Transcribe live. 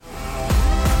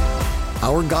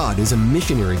Our God is a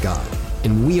missionary God,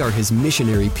 and we are His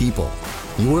missionary people.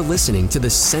 You're listening to The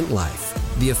Sent Life,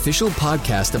 the official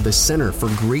podcast of the Center for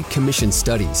Great Commission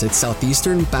Studies at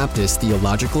Southeastern Baptist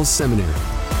Theological Seminary.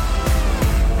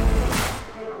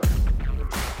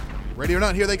 Ready or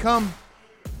not, here they come.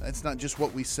 That's not just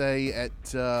what we say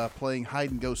at playing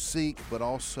hide and go seek, but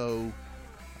also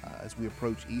as we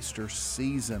approach Easter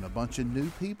season. A bunch of new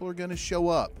people are going to show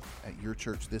up at your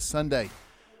church this Sunday.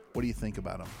 What do you think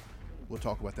about them? We'll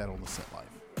talk about that on The Sent Life.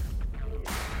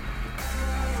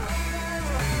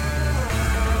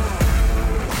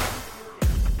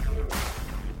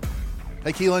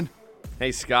 Hey, Keelan.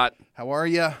 Hey, Scott. How are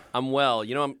you? I'm well.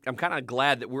 You know, I'm kind of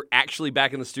glad that we're actually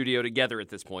back in the studio together at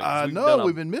this point.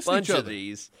 We've been missing each other. Bunch of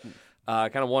these,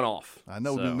 kind of one-off. I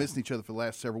know we've been missing each other for the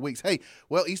last several weeks. Hey,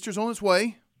 well, Easter's on its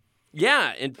way.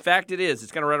 Yeah, in fact, it is.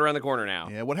 It's kind of right around the corner now.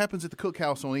 Yeah, what happens at the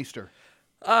cookhouse on Easter?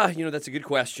 That's a good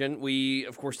question. We,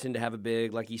 of course, tend to have a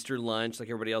big, Easter lunch like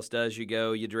everybody else does. You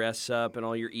go, you dress up and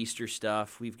all your Easter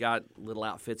stuff. We've got little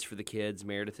outfits for the kids.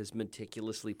 Meredith has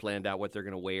meticulously planned out what they're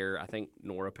going to wear. I think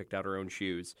Nora picked out her own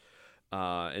shoes.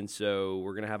 And so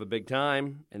we're going to have a big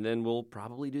time, and then we'll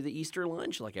probably do the Easter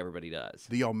lunch like everybody does.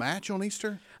 Do y'all match on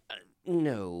Easter?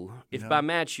 No. If by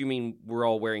match you mean we're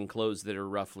all wearing clothes that are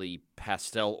roughly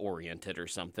pastel-oriented or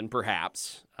something,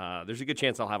 perhaps. There's a good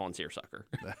chance I'll have on seersucker.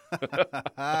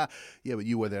 Yeah, but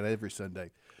you wear that every Sunday.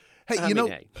 Hey,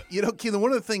 Keelan,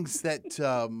 one of the things that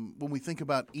when we think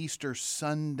about Easter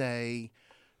Sunday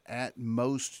at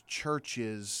most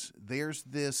churches, there's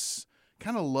this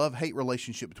kind of love-hate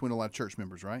relationship between a lot of church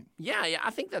members, right? Yeah,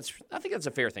 I think that's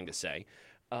a fair thing to say.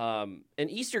 And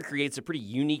Easter creates a pretty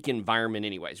unique environment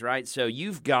anyways, right? So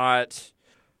you've got,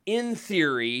 in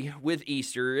theory, with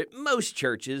Easter, at most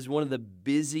churches, one of the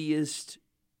busiest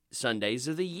Sundays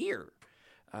of the year.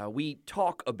 We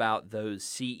talk about those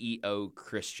CEO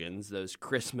Christians, those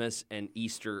Christmas and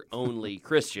Easter-only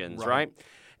Christians, right?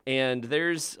 And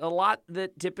there's a lot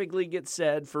that typically gets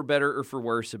said, for better or for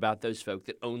worse, about those folk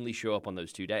that only show up on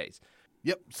those 2 days.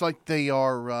 Yep, it's like they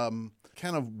are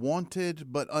kind of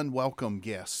wanted but unwelcome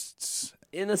guests.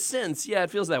 In a sense, yeah, it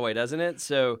feels that way, doesn't it?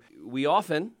 So we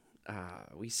often,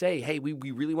 we say, hey, we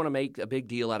really want to make a big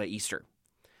deal out of Easter.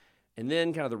 And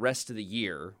then kind of the rest of the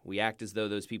year, we act as though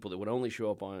those people that would only show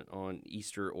up on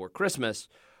Easter or Christmas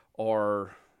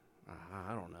are,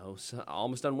 I don't know,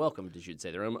 almost unwelcomed, as you'd say.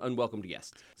 They're unwelcomed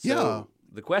guests. So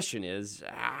the question is,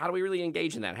 how do we really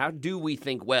engage in that? How do we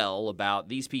think well about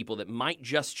these people that might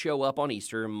just show up on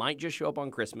Easter, might just show up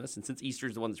on Christmas? And since Easter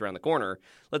is the one that's around the corner,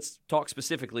 let's talk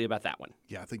specifically about that one.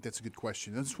 Yeah, I think that's a good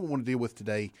question. That's what we want to deal with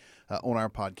today on our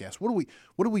podcast. What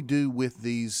do we do with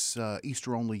these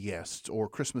Easter-only guests or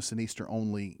Christmas and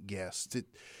Easter-only guests?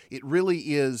 It really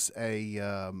is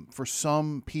for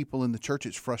some people in the church,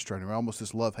 it's frustrating. Almost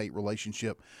this love-hate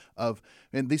relationship of,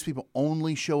 and these people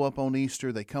only show up on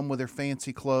Easter. They come with their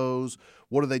fancy clothes.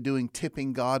 What are they doing?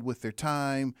 Tipping God with their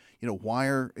time.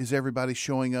 Why is everybody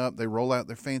showing up? They roll out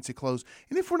their fancy clothes.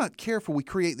 And if we're not careful, we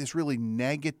create this really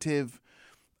negative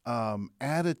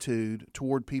attitude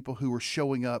toward people who are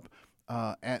showing up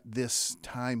at this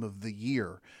time of the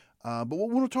year. But what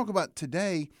we want to talk about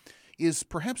today is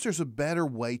perhaps there's a better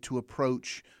way to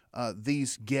approach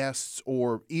these guests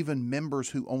or even members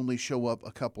who only show up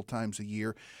a couple times a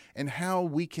year, and how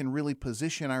we can really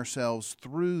position ourselves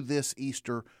through this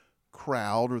Easter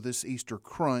crowd or this Easter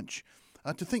crunch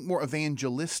to think more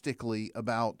evangelistically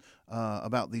about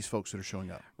these folks that are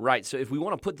showing up. Right. So if we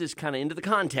want to put this kind of into the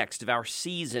context of our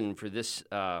season for this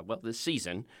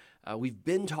season, we've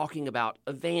been talking about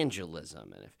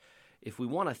evangelism, and if we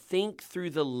want to think through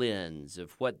the lens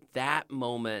of what that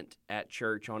moment at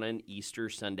church on an Easter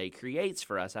Sunday creates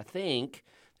for us, I think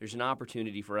there's an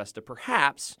opportunity for us to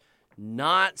perhaps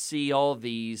not see all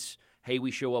these, hey,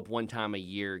 we show up one time a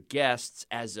year guests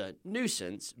as a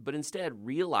nuisance, but instead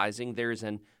realizing there's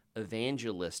an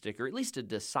evangelistic or at least a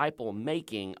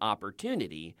disciple-making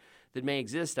opportunity that may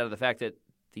exist out of the fact that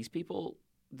these people,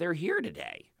 they're here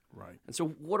today. Right. And so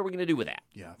what are we going to do with that?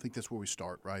 Yeah, I think that's where we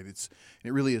start, right? It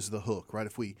really is the hook, right?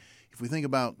 If we think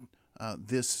about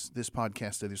this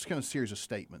podcast, there's kind of a series of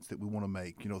statements that we want to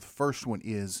make. The first one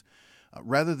is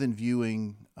rather than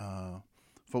viewing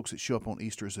folks that show up on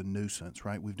Easter as a nuisance,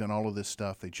 right? We've done all of this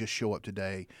stuff. They just show up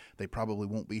today. They probably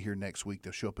won't be here next week.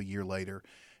 They'll show up a year later.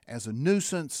 As a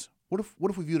nuisance, what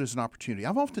if we view it as an opportunity?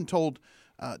 I've often told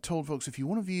folks, if you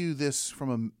want to view this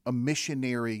from a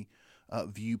missionary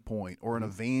viewpoint or an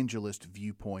evangelist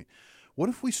viewpoint, what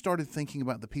if we started thinking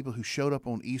about the people who showed up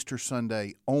on Easter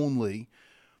Sunday only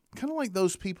kind of like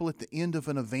those people at the end of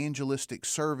an evangelistic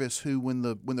service who, when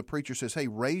the preacher says, hey,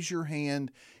 raise your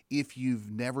hand if you've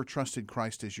never trusted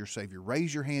Christ as your Savior.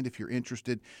 Raise your hand if you're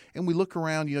interested. And we look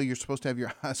around, you're supposed to have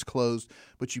your eyes closed,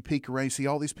 but you peek around, you see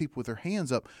all these people with their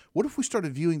hands up. What if we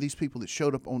started viewing these people that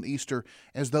showed up on Easter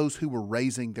as those who were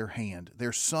raising their hand?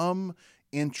 There's some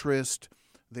interest,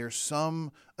 there's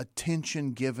some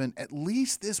attention given, at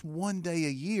least this one day a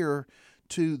year,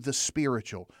 to the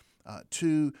spiritual,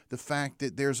 to the fact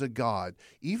that there's a God.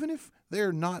 Even if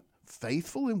they're not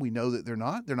faithful, and we know that they're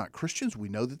not Christians, we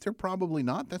know that they're probably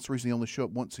not. That's the reason they only show up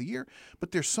once a year.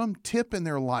 But there's some tip in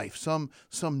their life, some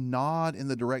nod in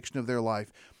the direction of their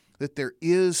life, that there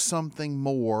is something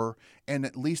more, and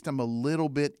at least I'm a little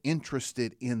bit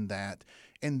interested in that.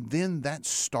 And then that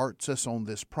starts us on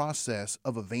this process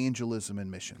of evangelism and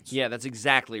missions. Yeah, that's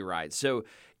exactly right. So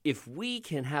if we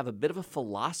can have a bit of a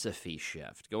philosophy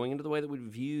shift going into the way that we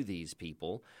view these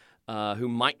people who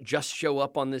might just show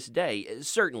up on this day,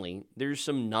 certainly there's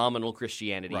some nominal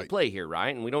Christianity at play here,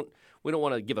 right? And we don't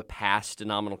want to give a pass to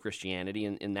nominal Christianity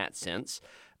in that sense.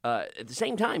 At the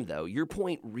same time, though, your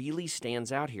point really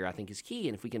stands out here, I think, is key.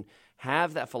 And if we can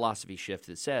have that philosophy shift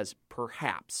that says,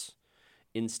 perhaps,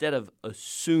 instead of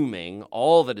assuming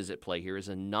all that is at play here is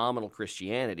a nominal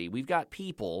Christianity, we've got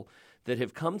people that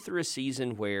have come through a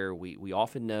season where we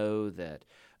often know that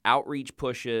outreach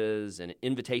pushes and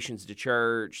invitations to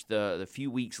church, the few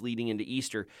weeks leading into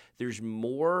Easter, there's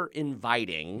more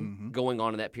inviting going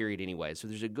on in that period anyway. So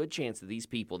there's a good chance that these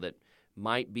people that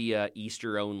might be a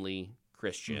Easter-only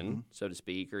Christian, so to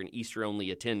speak, or an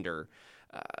Easter-only attender,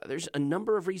 there's a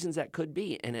number of reasons that could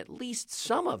be, and at least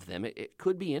some of them, it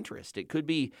could be interest. It could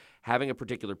be having a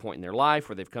particular point in their life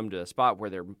where they've come to a spot where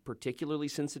they're particularly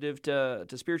sensitive to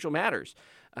spiritual matters.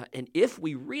 And if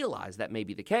we realize that may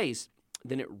be the case,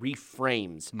 then it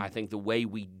reframes, I think, the way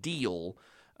we deal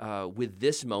with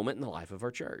this moment in the life of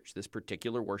our church, this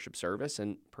particular worship service,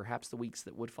 and perhaps the weeks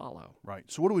that would follow. Right.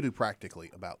 So what do we do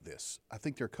practically about this? I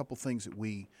think there are a couple things that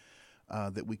we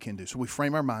can do. So we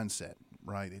frame our mindset,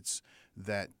 right? It's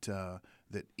that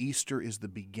Easter is the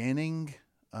beginning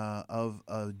of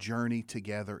a journey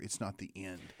together. It's not the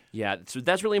end. Yeah, so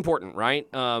that's really important, right?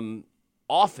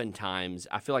 Oftentimes,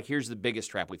 I feel like here's the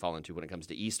biggest trap we fall into when it comes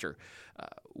to Easter.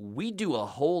 We do a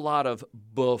whole lot of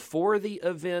before the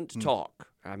event talk.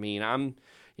 I mean, I'm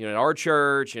at our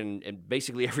church and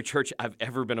basically every church I've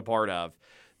ever been a part of,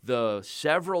 the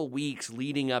several weeks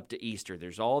leading up to Easter,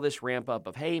 there's all this ramp up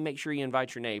of, hey, make sure you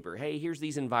invite your neighbor. Hey, here's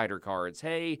these inviter cards.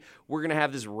 Hey, we're going to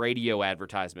have this radio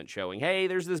advertisement showing. Hey,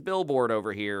 there's this billboard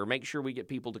over here. Make sure we get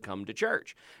people to come to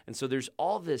church. And so there's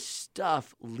all this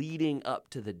stuff leading up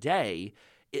to the day.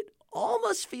 It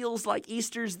almost feels like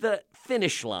Easter's the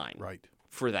finish line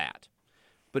for that.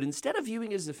 But instead of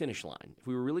viewing it as the finish line, if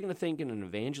we were really going to think in an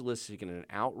evangelistic and an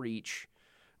outreach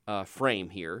frame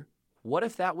here, what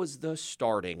if that was the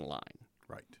starting line?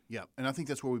 Right. Yeah. And I think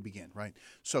that's where we begin, right?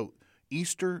 So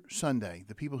Easter Sunday,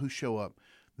 the people who show up,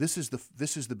 this is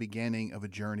the beginning of a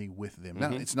journey with them.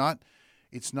 Now, it's not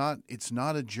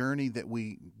a journey that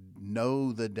we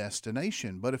know the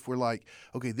destination, but if we're like,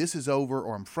 okay, this is over,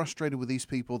 or I'm frustrated with these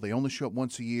people, they only show up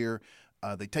once a year,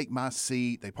 they take my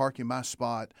seat, they park in my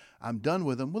spot, I'm done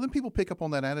with them. Well, then people pick up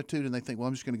on that attitude and they think, well,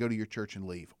 I'm just going to go to your church and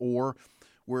leave. Or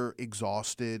we're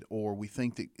exhausted, or we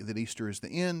think that Easter is the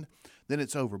end, then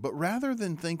it's over. But rather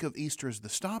than think of Easter as the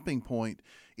stopping point,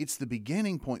 it's the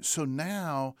beginning point. So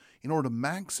now, in order to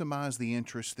maximize the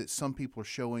interest that some people are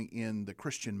showing in the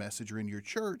Christian message or in your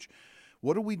church,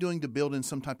 what are we doing to build in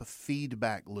some type of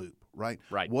feedback loop, right?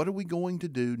 What are we going to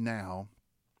do now?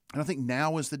 And I think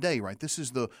now is the day, right? This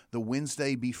is the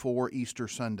Wednesday before Easter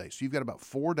Sunday. So you've got about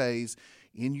 4 days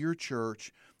in your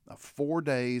church, 4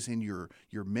 days in your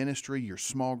ministry, your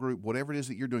small group, whatever it is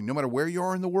that you're doing. No matter where you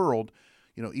are in the world,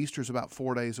 Easter's about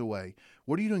 4 days away.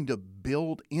 What are you doing to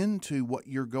build into what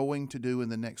you're going to do in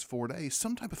the next 4 days?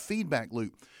 Some type of feedback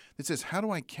loop that says, how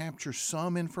do I capture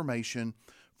some information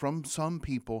from some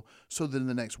people so that in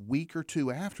the next week or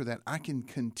two after that, I can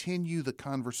continue the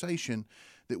conversation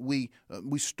that we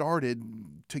started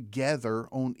together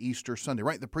on Easter Sunday,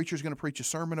 right? The preacher's going to preach a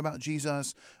sermon about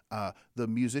Jesus. The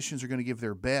musicians are going to give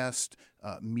their best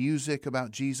music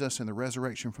about Jesus and the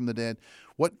resurrection from the dead.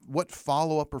 What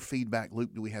follow-up or feedback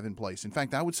loop do we have in place? In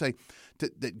fact, I would say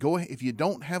that go ahead, if you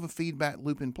don't have a feedback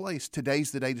loop in place,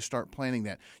 today's the day to start planning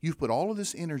that. You've put all of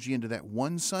this energy into that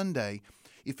one Sunday.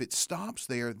 if it stops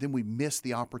there, then we miss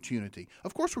the opportunity.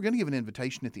 Of course, we're going to give an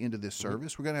invitation at the end of this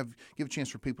service. We're going to give a chance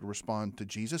for people to respond to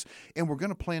Jesus, and we're going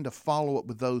to plan to follow up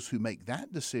with those who make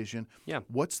that decision. Yeah.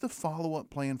 What's the follow-up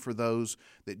plan for those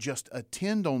that just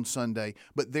attend on Sunday,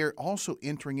 but they're also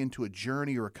entering into a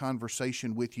journey or a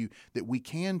conversation with you that we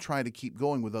can try to keep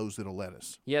going with those that'll let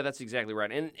us? Yeah, that's exactly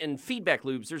right. And feedback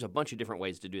loops, there's a bunch of different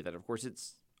ways to do that. Of course,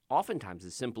 it's oftentimes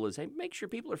as simple as, hey, make sure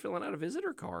people are filling out a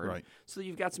visitor card, right, so that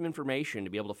you've got some information to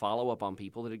be able to follow up on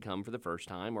people that had come for the first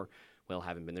time or, well,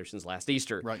 haven't been there since last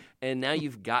Easter. Right. And now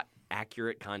you've got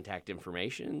accurate contact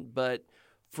information. But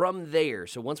from there,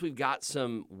 so once we've got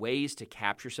some ways to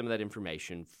capture some of that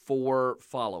information for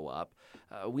follow-up,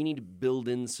 we need to build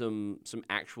in some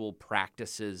actual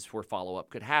practices where follow-up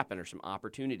could happen, or some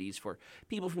opportunities for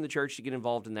people from the church to get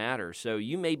involved in that. Or so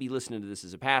you may be listening to this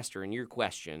as a pastor, and your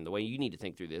question, the way you need to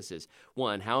think through this is,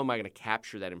 one, how am I going to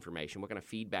capture that information? What kind of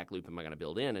feedback loop am I going to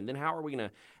build in? And then how are we going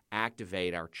to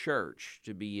activate our church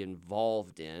to be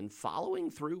involved in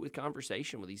following through with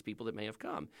conversation with these people that may have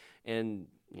come? And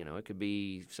it could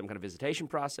be some kind of visitation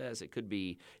process. It could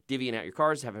be divvying out your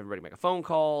cards, have everybody make a phone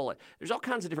call. There's all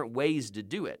kinds of different ways to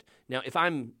do it. Now, if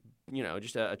I'm,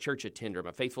 just a church attender, I'm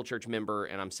a faithful church member,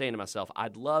 and I'm saying to myself,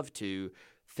 I'd love to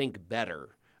think better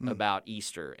about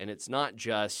Easter. And it's not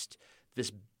just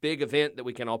this big event that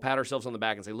we can all pat ourselves on the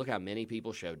back and say, look how many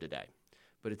people showed today.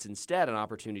 But it's instead an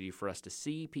opportunity for us to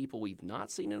see people we've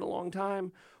not seen in a long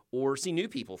time, or see new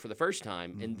people for the first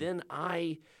time. And then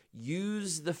I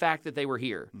use the fact that they were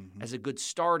here as a good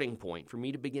starting point for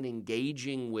me to begin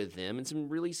engaging with them in some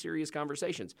really serious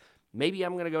conversations. Maybe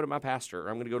I'm going to go to my pastor, or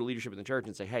I'm going to go to leadership in the church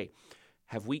and say, hey,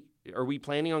 are we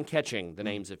planning on catching the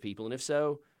names of people? And if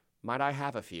so, might I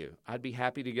have a few? I'd be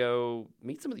happy to go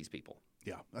meet some of these people.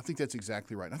 Yeah, I think that's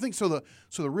exactly right. I think so.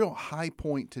 The real high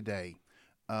point today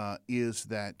is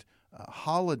that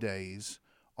holidays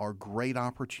are great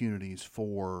opportunities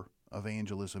for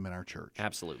evangelism in our church.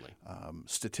 Absolutely.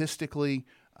 Statistically,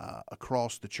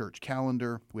 across the church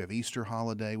calendar, we have Easter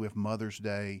holiday, we have Mother's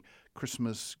Day,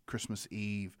 Christmas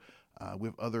Eve, we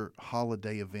have other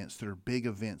holiday events that are big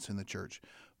events in the church.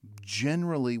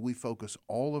 Generally, we focus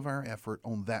all of our effort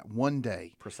on that one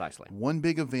day. Precisely. One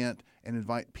big event, and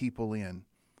invite people in.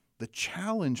 The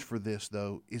challenge for this,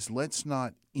 though, is let's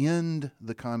not end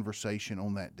the conversation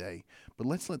on that day, but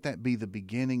let's let that be the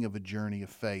beginning of a journey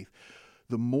of faith.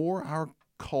 The more our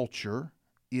culture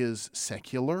is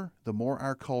secular, the more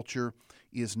our culture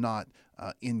is not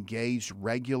engaged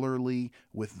regularly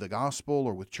with the gospel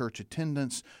or with church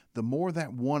attendance, the more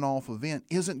that one-off event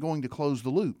isn't going to close the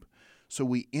loop. So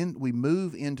we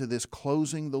move into this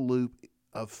closing the loop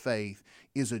of faith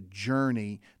is a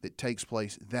journey that takes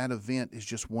place. That event is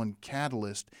just one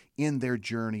catalyst in their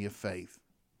journey of faith.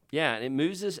 Yeah, and it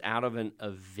moves us out of an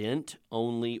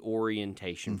event-only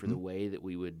orientation for the way that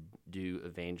we would do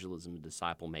evangelism and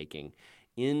disciple-making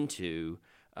into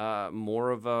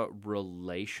more of a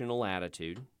relational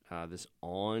attitude, this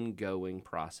ongoing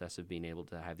process of being able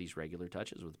to have these regular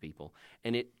touches with people.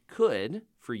 And it could,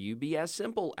 for you, be as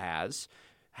simple as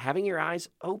having your eyes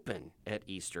open at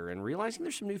Easter and realizing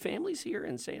there's some new families here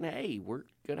and saying, hey, we're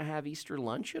going to have Easter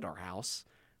lunch at our house.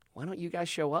 Why don't you guys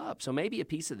show up? So maybe a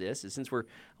piece of this is, since we're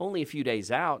only a few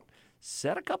days out,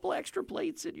 set a couple extra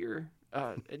plates at your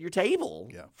table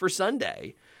for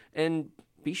Sunday, and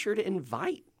be sure to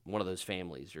invite one of those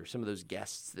families or some of those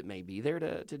guests that may be there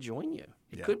to join you.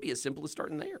 It could be as simple as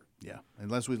starting there. Yeah, and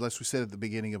as we said at the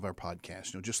beginning of our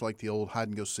podcast, just like the old hide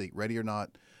and go seek, ready or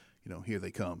not, here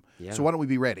they come. Yeah. So why don't we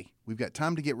be ready? We've got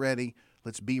time to get ready.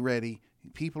 Let's be ready.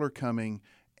 People are coming,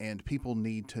 and people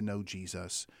need to know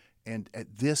Jesus. And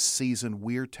at this season,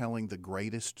 we're telling the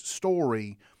greatest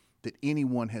story that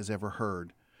anyone has ever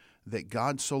heard, that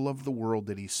God so loved the world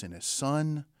that he sent his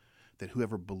Son, that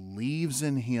whoever believes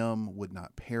in him would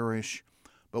not perish,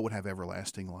 but would have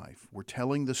everlasting life. We're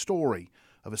telling the story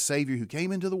of a Savior who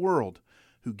came into the world,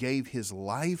 who gave his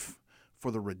life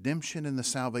for the redemption and the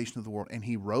salvation of the world, and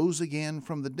he rose again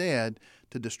from the dead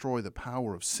to destroy the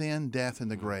power of sin, death, and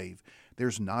the grave.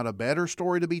 There's not a better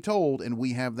story to be told, and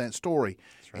we have that story.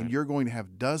 That's right. And you're going to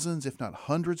have dozens, if not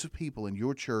hundreds of people in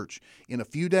your church in a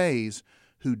few days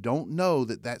who don't know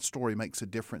that story makes a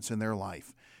difference in their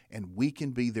life. And we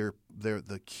can be the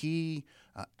key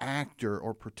actor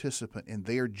or participant in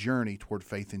their journey toward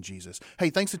faith in Jesus.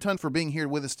 Hey, thanks a ton for being here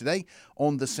with us today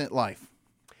on The Sent Life.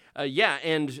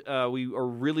 We are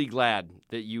really glad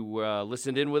that you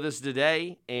listened in with us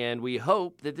today, and we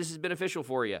hope that this is beneficial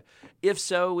for you. If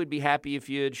so, we'd be happy if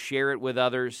you'd share it with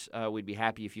others. We'd be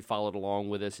happy if you followed along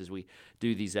with us as we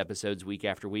do these episodes week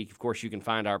after week. Of course, you can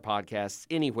find our podcasts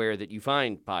anywhere that you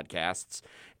find podcasts,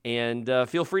 and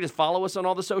feel free to follow us on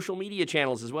all the social media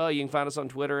channels as well. You can find us on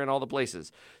Twitter and all the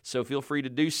places. So feel free to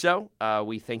do so.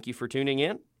 We thank you for tuning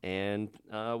in, and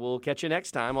we'll catch you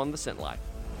next time on The Scent Life.